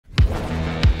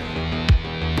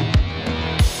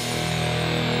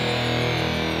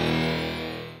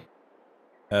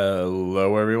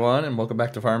Hello everyone and welcome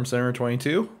back to Farm Center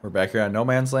 22. We're back here on No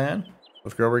Man's Land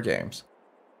with Grober Games.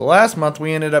 So last month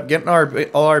we ended up getting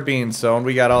all our beans sown.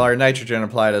 We got all our nitrogen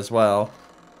applied as well.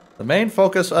 The main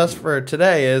focus us for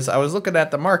today is I was looking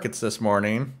at the markets this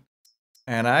morning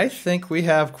and I think we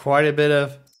have quite a bit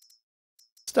of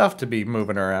stuff to be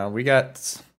moving around. We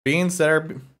got beans that are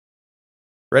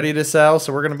ready to sell,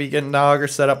 so we're going to be getting the auger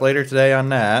set up later today on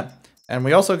that. And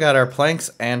we also got our planks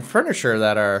and furniture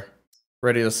that are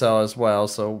ready to sell as well.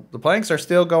 So the planks are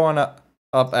still going up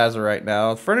as of right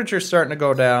now. Furniture's starting to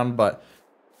go down, but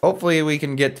hopefully we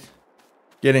can get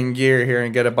in gear here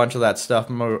and get a bunch of that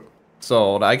stuff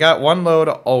sold. I got one load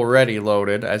already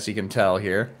loaded, as you can tell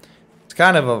here. It's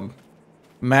kind of a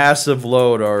massive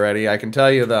load already. I can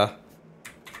tell you the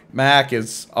Mac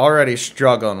is already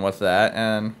struggling with that,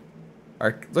 and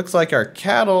looks like our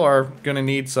cattle are gonna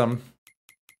need some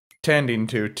tending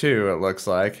to too, it looks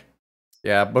like.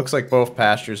 Yeah, it looks like both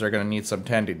pastures are going to need some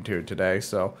tending to today.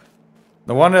 So,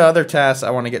 one of the other tasks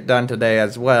I want to get done today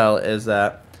as well is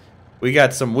that we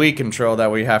got some weed control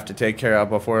that we have to take care of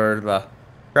before the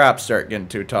crops start getting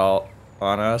too tall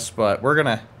on us. But we're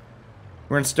gonna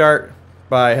start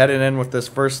by heading in with this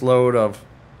first load of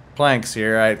planks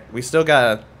here. We still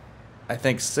got, I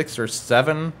think, 6 or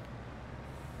 7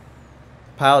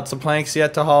 pallets of planks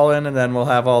yet to haul in, and then we'll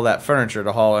have all that furniture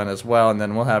to haul in as well, and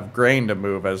then we'll have grain to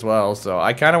move as well. So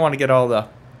I kind of want to get all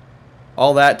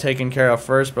that taken care of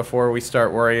first before we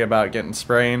start worrying about getting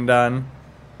spraying done.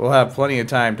 We'll have plenty of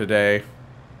time today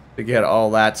to get all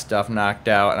that stuff knocked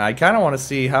out, and I kind of want to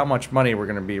see how much money we're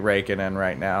going to be raking in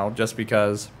right now, just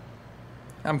because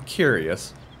I'm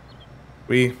curious.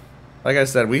 Like I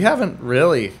said, we haven't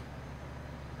really...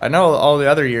 I know all the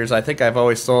other years, I think I've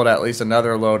always sold at least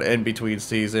another load in between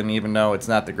season, even though it's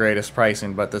not the greatest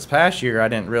pricing. But this past year, I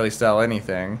didn't really sell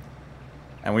anything.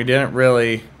 And we didn't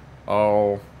really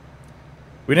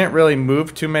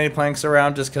move too many planks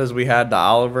around just because we had the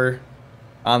Oliver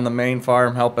on the main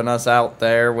farm helping us out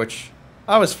there, which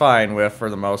I was fine with for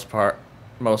the most part,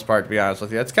 to be honest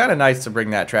with you. It's kind of nice to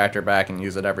bring that tractor back and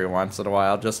use it every once in a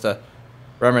while, just to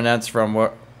reminisce from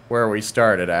where we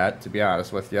started at, to be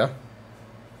honest with you.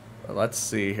 Let's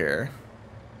see here.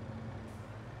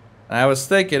 And I was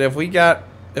thinking if we get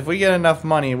enough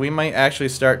money, we might actually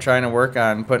start trying to work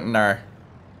on putting our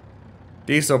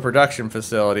diesel production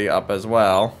facility up as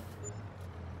well.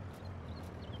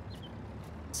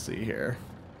 Let's see here.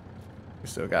 We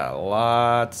still got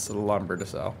lots of lumber to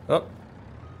sell. Oh.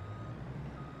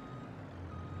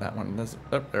 That one is,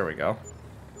 oh, there we go.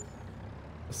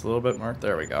 Just a little bit more.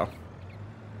 There we go.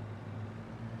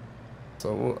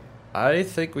 So I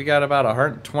think we got about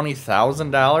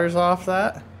 $120,000 off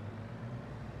that.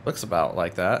 Looks about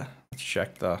like that. Let's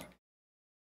check the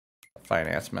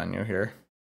finance menu here.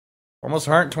 Almost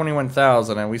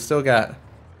 121,000, and we still got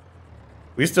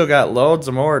loads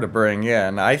of more to bring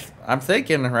in. I'm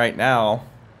thinking right now,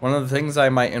 one of the things I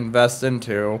might invest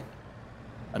into,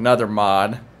 another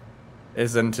mod,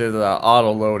 is into the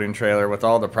auto loading trailer with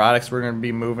all the products we're going to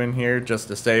be moving here, just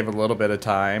to save a little bit of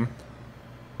time.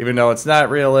 Even though it's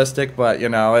not realistic, but you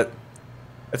know,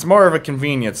 it's more of a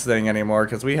convenience thing anymore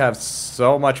because we have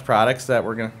so much products that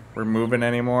we're moving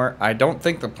anymore. I don't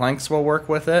think the planks will work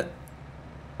with it,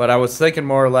 but I was thinking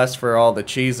more or less for all the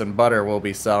cheese and butter we'll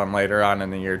be selling later on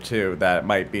in the year too, that it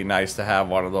might be nice to have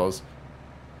one of those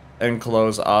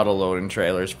enclosed auto loading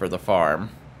trailers for the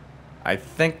farm. I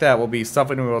think that will be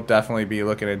something we will definitely be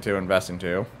looking into investing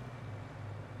to.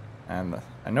 And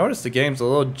I noticed the game's a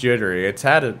little jittery. It's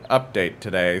had an update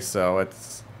today, so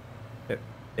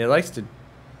it likes to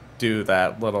do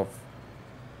that little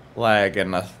lag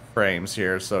in the frames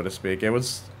here, so to speak. It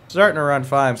was starting to run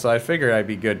fine, so I figured I'd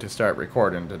be good to start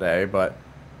recording today, but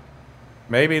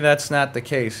maybe that's not the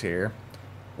case here.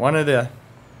 And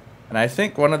I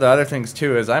think one of the other things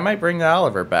too is I might bring the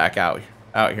Oliver back out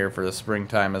here for the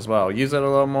springtime as well. Use it a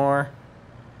little more.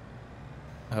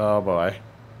 Oh boy.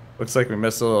 Looks like we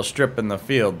missed a little strip in the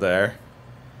field there.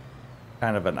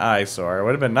 Kind of an eyesore. It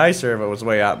would have been nicer if it was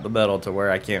way out in the middle to where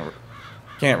I can't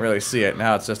really see it.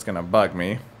 Now it's just gonna bug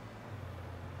me.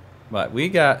 But we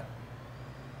got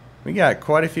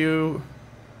quite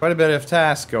a bit of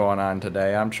tasks going on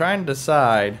today. I'm trying to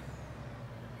decide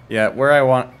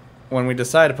when we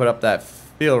decide to put up that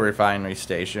fuel refinery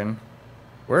station,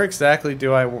 where exactly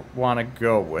do I want to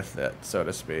go with it, so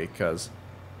to speak, because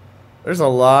there's a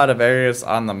lot of areas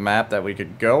on the map that we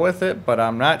could go with it, but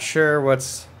I'm not sure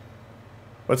what's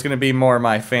going to be more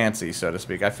my fancy, so to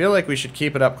speak. I feel like we should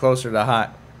keep it up closer to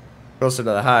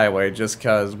the highway, just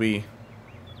because we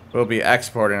will be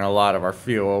exporting a lot of our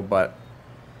fuel, but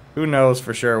who knows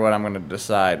for sure what I'm going to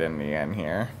decide in the end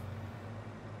here.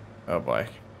 Oh boy.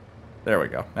 There we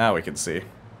go. Now we can see.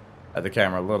 Had the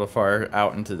camera a little far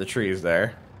out into the trees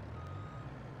there.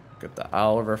 Get the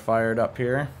Oliver fired up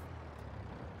here.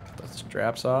 Get the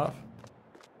straps off.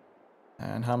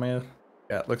 And how many?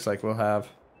 Yeah, it looks like we'll have...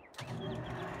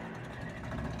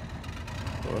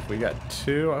 Well, if we got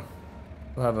 2,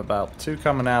 we'll have about 2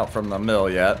 coming out from the mill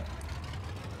yet.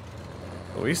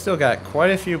 But we still got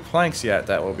quite a few planks yet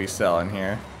that we'll be selling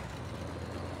here.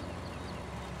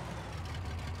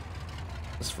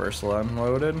 This first one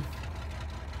loaded.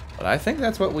 But I think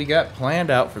that's what we got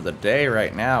planned out for the day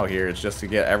right now here. It's just to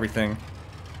get everything,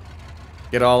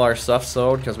 get all our stuff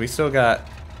sold, because we still got,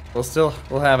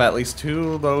 we'll have at least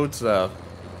 2 loads of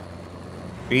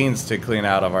beans to clean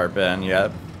out of our bin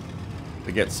yet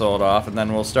to get sold off, and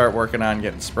then we'll start working on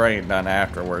getting spraying done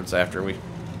afterwards after we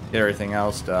get everything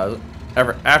else done.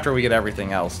 After we get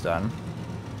everything else done.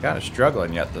 Kind of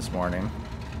struggling yet this morning.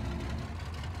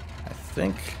 I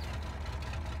think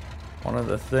one of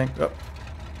the things... Oh.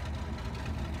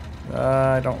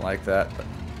 I don't like that, but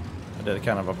I did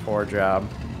kind of a poor job.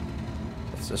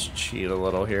 Let's just cheat a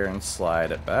little here and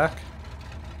slide it back.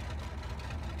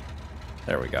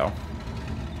 There we go.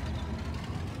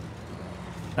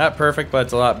 Not perfect, but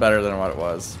it's a lot better than what it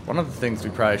was. One of the things we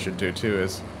probably should do too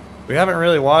is we haven't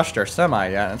really washed our semi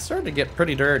yet, and it's starting to get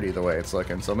pretty dirty the way it's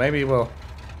looking. So maybe we'll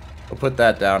put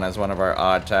that down as one of our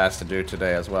odd tasks to do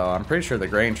today as well. I'm pretty sure the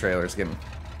grain trailer's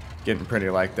getting pretty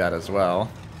like that as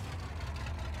well.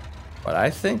 But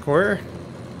I think we're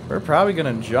probably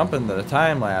gonna jump into the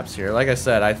time lapse here. Like I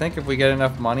said, I think if we get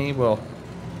enough money, we'll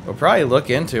probably look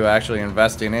into actually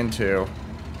investing into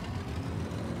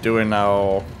doing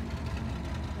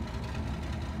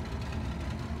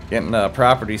getting a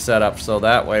property set up so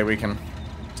that way we can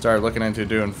start looking into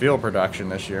doing field production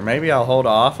this year. Maybe I'll hold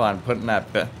off on putting that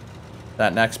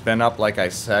next bin up, like I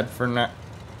said,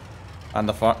 on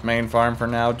the main farm for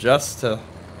now, just to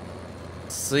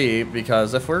see,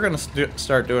 because if we're gonna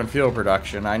start doing field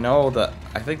production, I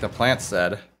think the plant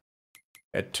said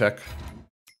it took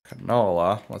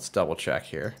canola. Let's double check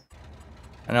here.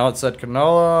 I know it said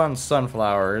canola and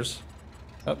sunflowers.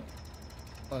 Oh,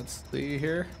 let's see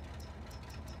here.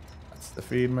 That's the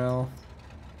feed mill.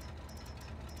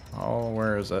 Oh,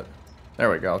 where is it? There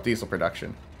we go, diesel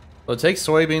production. So it takes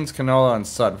soybeans, canola, and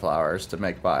sunflowers to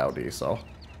make biodiesel.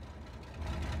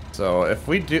 So if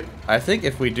we do, I think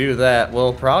if we do that,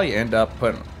 we'll probably end up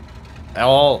putting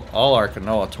all our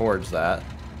canola towards that.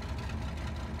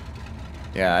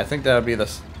 Yeah, I think that would be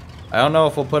I don't know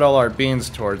if we'll put all our beans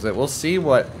towards it. We'll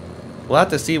have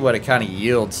to see what it kind of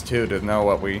yields to know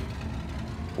what we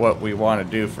want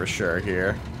to do for sure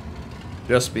here.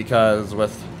 Just because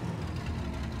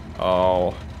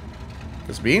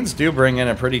because beans do bring in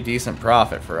a pretty decent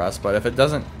profit for us, but if it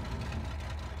doesn't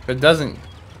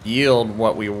yield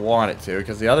what we want it to,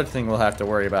 because the other thing we'll have to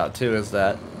worry about too is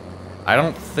that I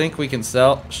don't think we can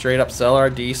straight up sell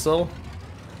our diesel.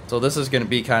 So this is going to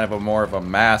be kind of more of a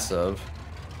massive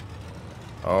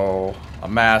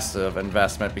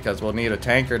investment, because we'll need a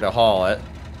tanker to haul it,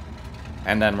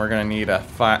 and then we're going to need to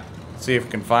see if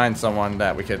we can find someone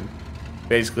that we could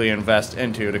basically invest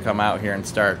into to come out here and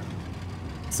start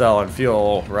selling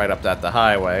fuel right up at the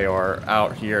highway or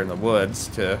out here in the woods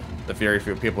to the very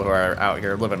few people who are out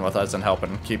here living with us and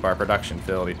helping keep our production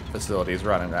facilities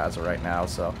running as of right now.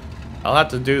 So I'll have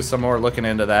to do some more looking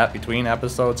into that between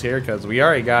episodes here, because we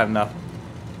already got enough.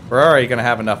 We're already going to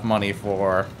have enough money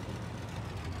for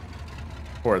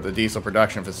the diesel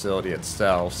production facility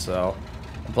itself. So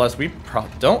plus we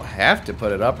don't have to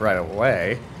put it up right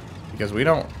away, because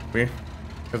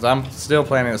because I'm still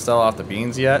planning to sell off the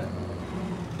beans yet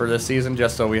for this season,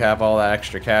 just so we have all that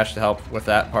extra cash to help with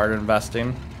that part of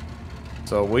investing.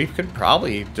 So we could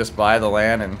probably just buy the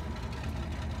land, and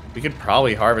we could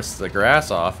probably harvest the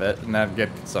grass off it and then get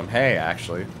some hay,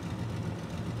 actually.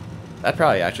 That'd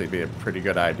probably actually be a pretty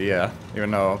good idea,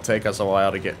 even though it'll take us a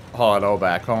while to haul it all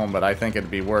back home, but I think it'd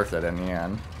be worth it in the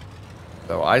end.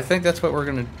 So I think that's what we're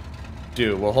gonna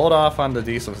do. We'll hold off on the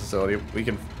diesel facility. We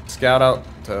can scout out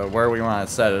to where we want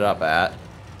to set it up at,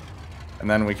 and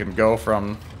then we can go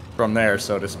from there,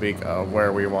 so to speak,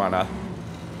 where we want to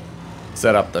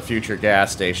set up the future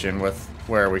gas station with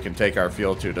where we can take our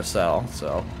fuel to sell.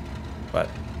 So, but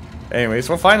anyways,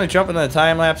 we'll finally jump into the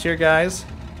time lapse here, guys,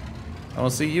 and we'll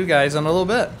see you guys in a little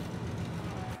bit.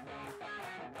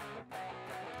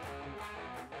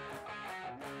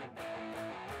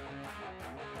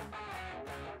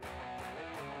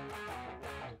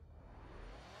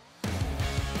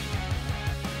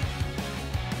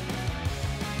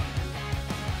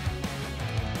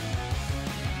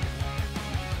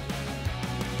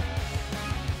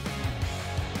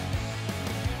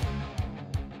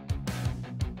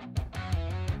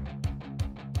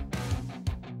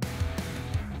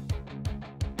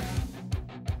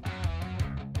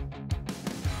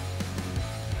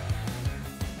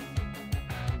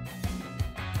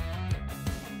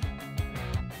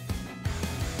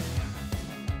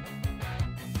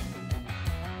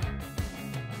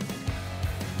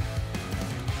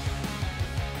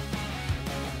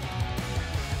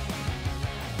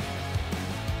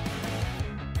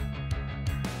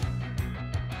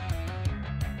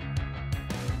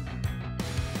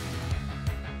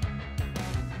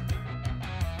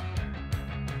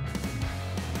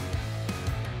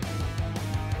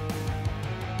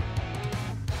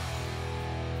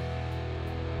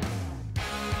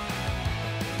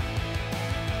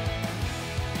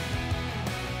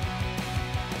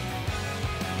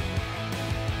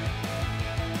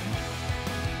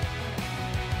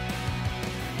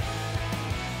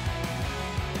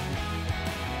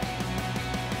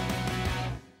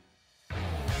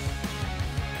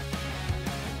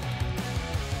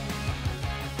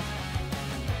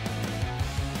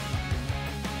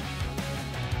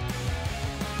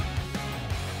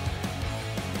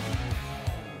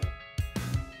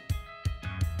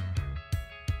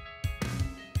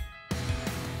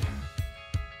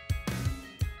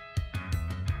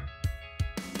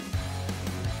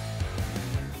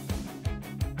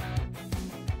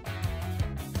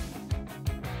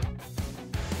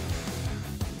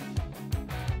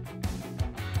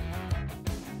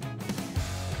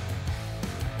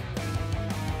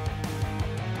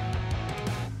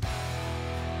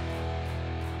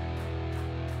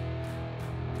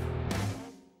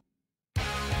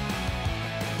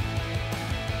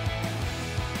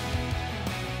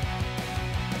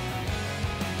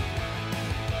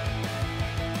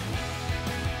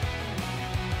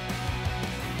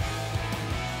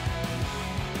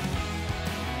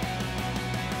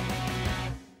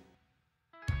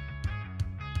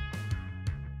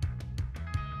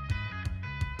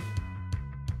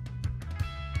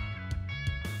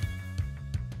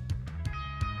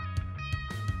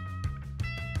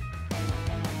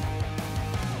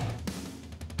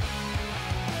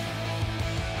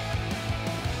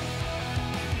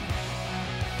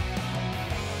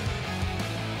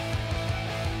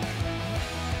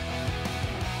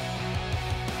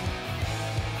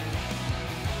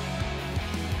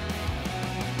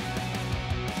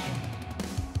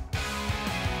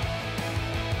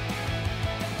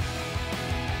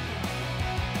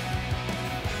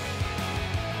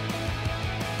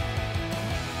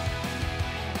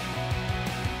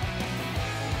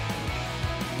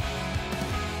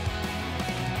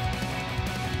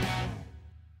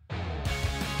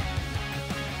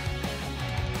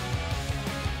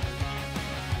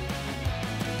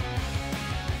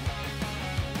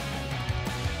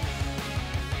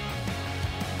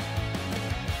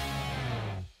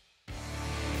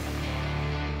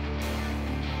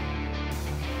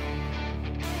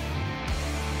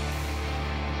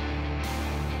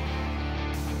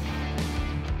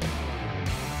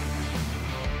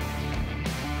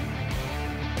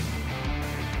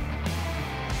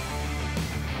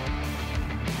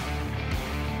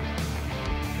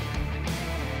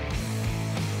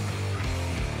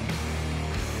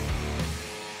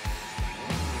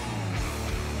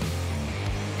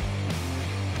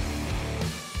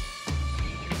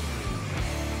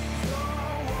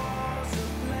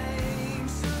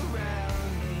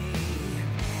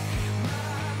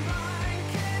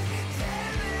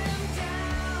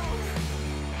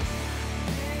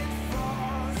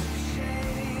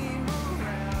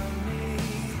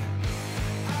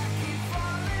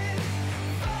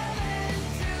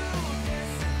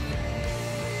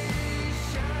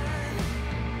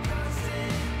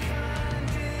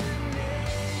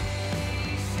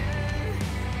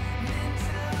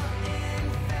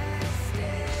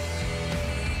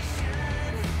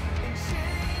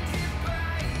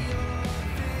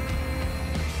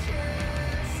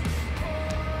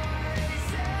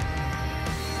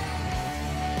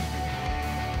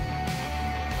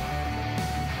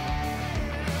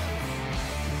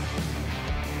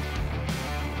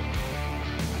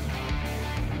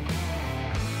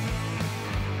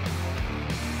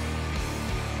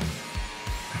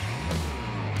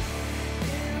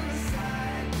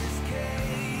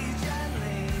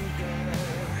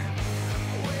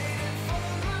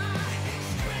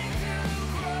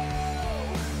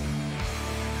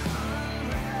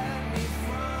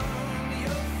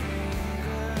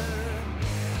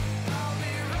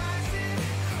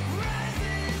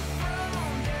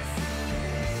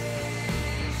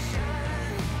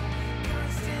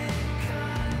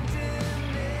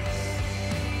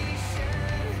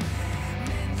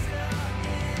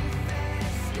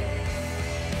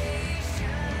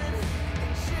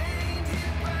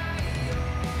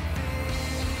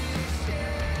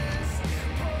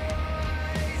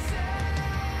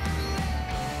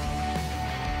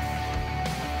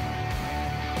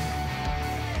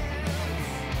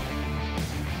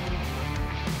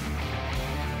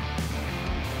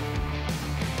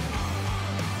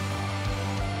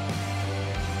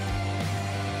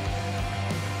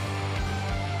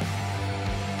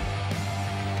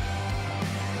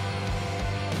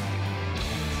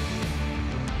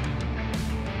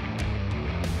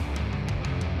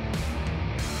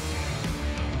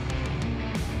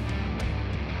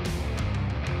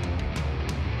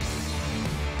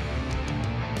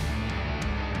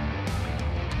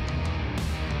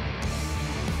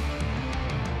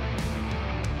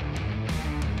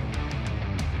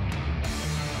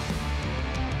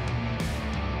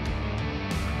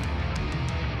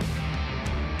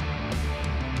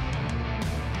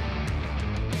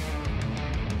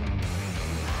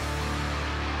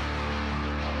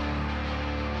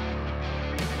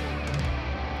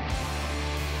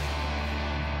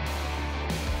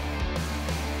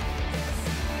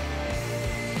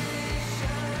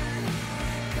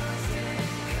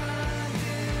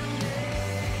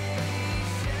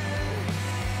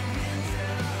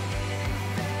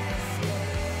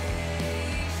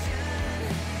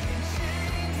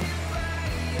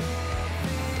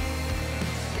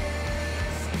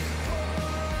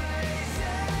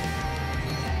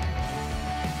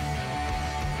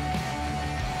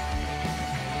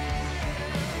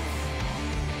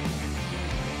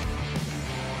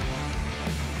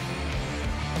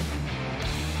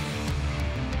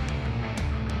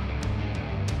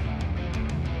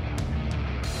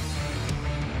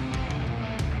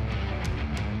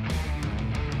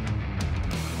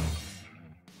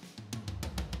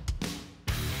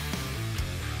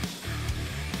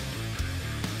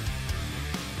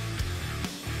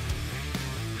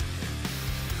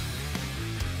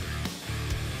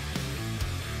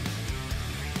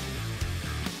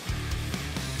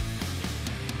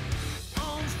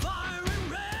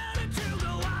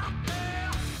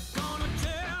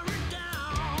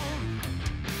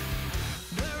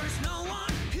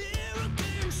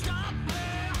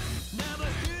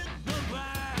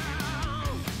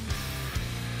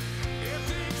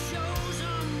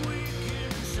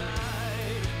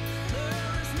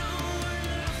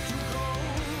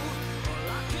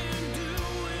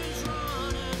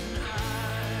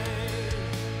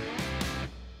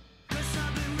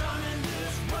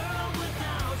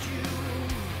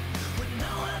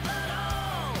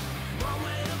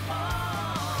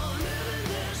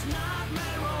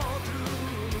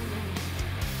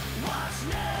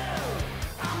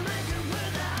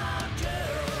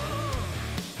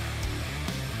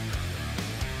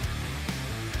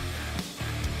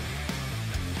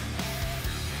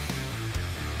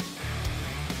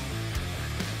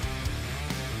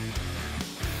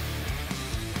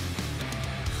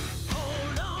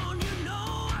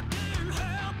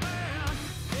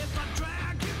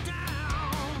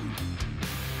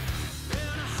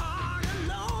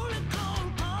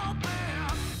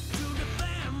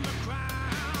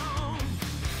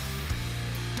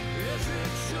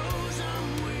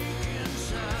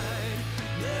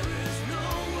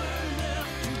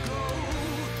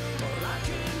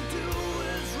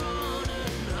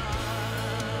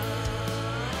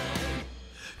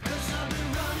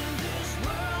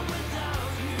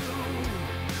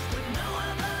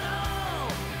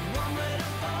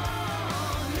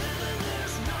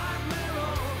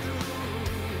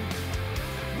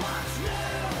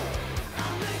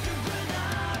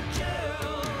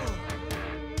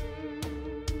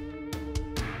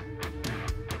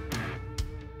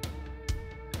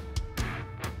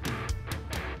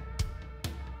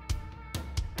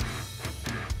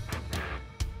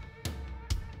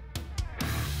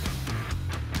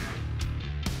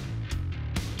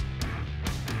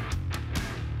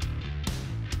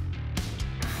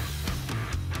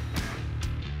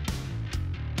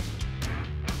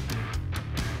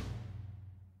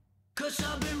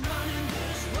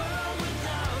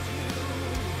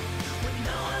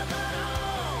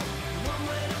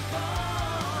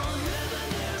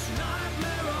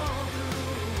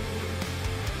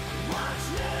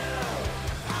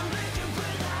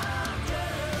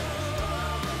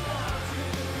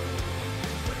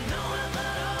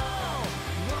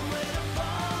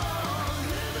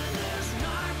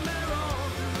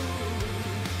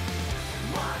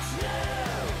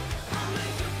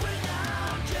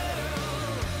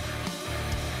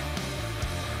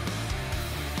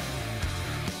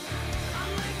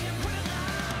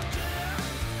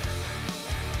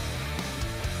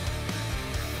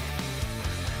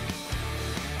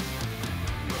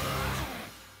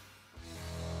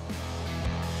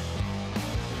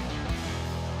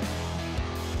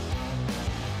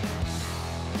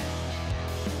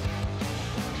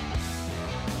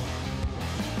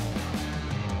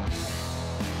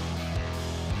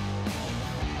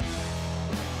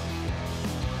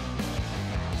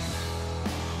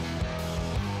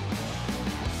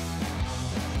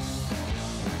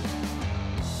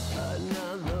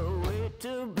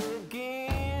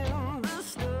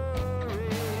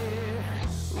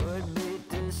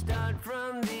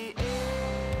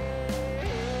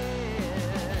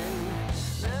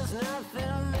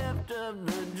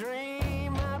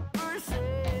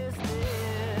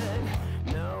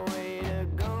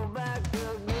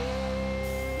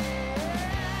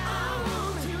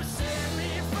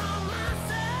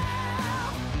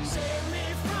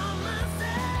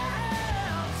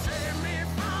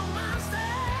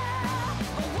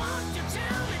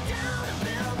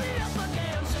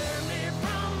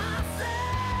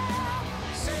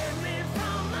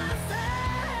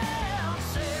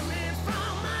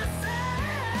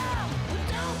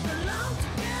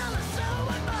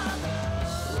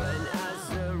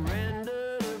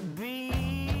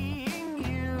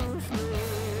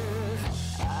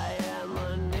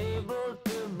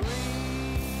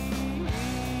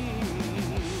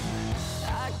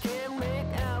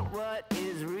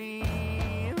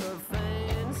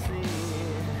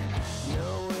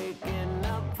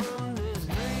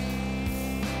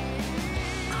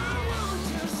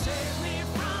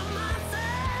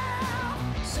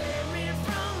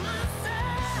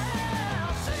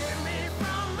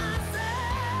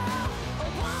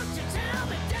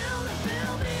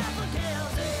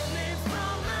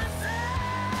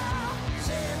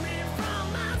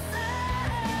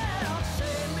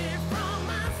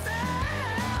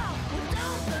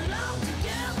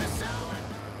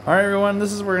 Alright everyone,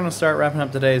 this is where we're going to start wrapping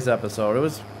up today's episode. It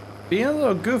was being a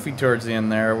little goofy towards the end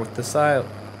there with the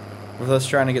with us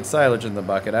trying to get silage in the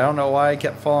bucket. I don't know why it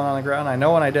kept falling on the ground. I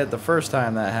know when I did it the first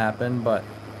time that happened, but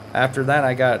after that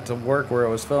I got to work where it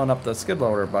was filling up the skid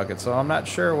loader bucket, so I'm not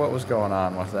sure what was going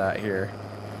on with that here.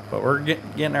 But we're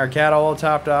getting our cattle all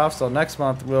topped off, so next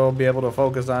month we'll be able to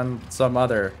focus on some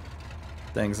other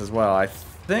things as well. I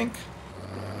think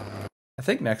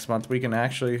next month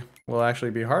we'll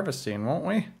actually be harvesting, won't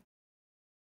we?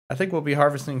 I think we'll be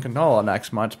harvesting canola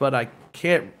next month, but I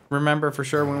can't remember for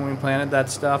sure when we planted that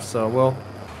stuff, so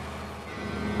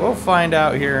we'll find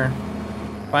out here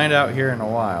in a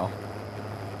while.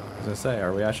 As I say,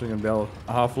 are we actually gonna be able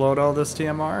to offload all this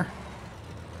TMR?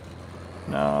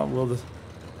 No, we'll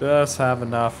just have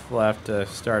enough left to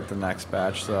start the next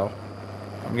batch, so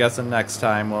I'm guessing next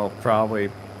time we'll probably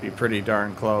be pretty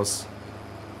darn close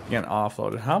getting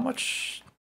offloaded. How much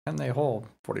can they hold?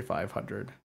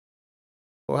 4,500.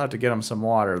 We'll have to get them some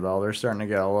water though. They're starting to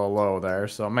get a little low there,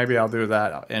 so maybe I'll do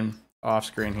that in off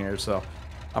screen here. So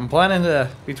I'm planning to,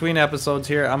 between episodes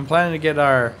here, I'm planning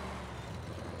to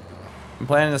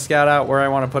scout out where I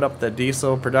want to put up the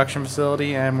diesel production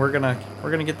facility, and we're gonna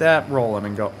get that rolling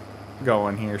and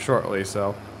going here shortly.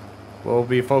 So we'll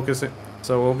be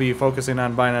focusing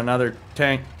on buying another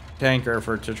tanker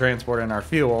to transport in our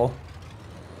fuel.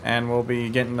 And we'll be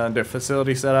getting the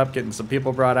facility set up, getting some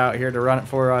people brought out here to run it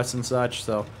for us and such.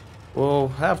 So we'll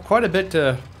have quite a bit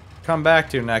to come back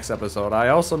to next episode. I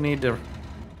also need to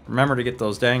remember to get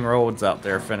those dang roads out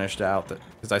there finished out,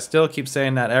 because I still keep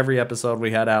saying that every episode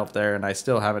we had out there, and I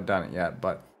still haven't done it yet.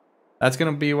 But that's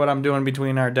going to be what I'm doing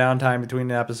between our downtime between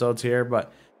the episodes here.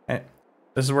 But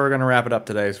this is where we're going to wrap it up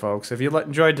today, folks. If you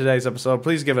enjoyed today's episode,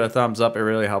 please give it a thumbs up. It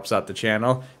really helps out the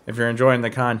channel. If you're enjoying the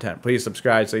content, please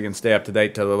subscribe so you can stay up to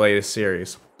date to the latest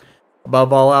series.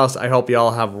 Above all else, I hope you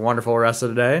all have a wonderful rest of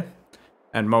the day.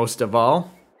 And most of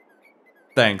all,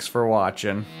 thanks for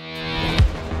watching.